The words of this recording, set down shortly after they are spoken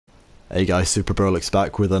Hey guys, Super Brolix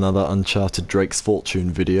back with another Uncharted Drake's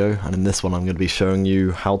Fortune video, and in this one I'm going to be showing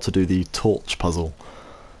you how to do the torch puzzle.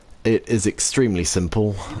 It is extremely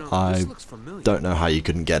simple. I don't know how you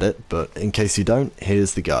couldn't get it, but in case you don't,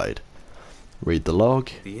 here's the guide. Read the log.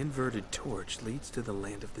 The inverted torch leads to the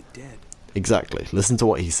land of the dead. Exactly, listen to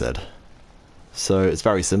what he said. So it's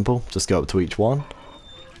very simple, just go up to each one,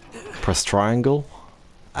 press triangle,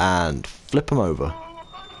 and flip them over.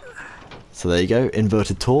 So there you go,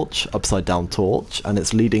 inverted torch, upside down torch, and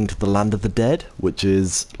it's leading to the land of the dead, which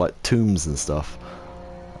is like tombs and stuff.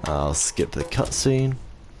 I'll skip the cutscene,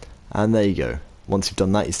 and there you go. Once you've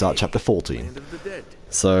done that, you start chapter 14.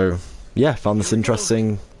 So yeah, found this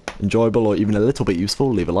interesting, enjoyable, or even a little bit useful,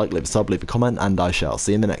 leave a like, leave a sub, leave a comment, and I shall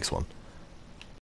see you in the next one.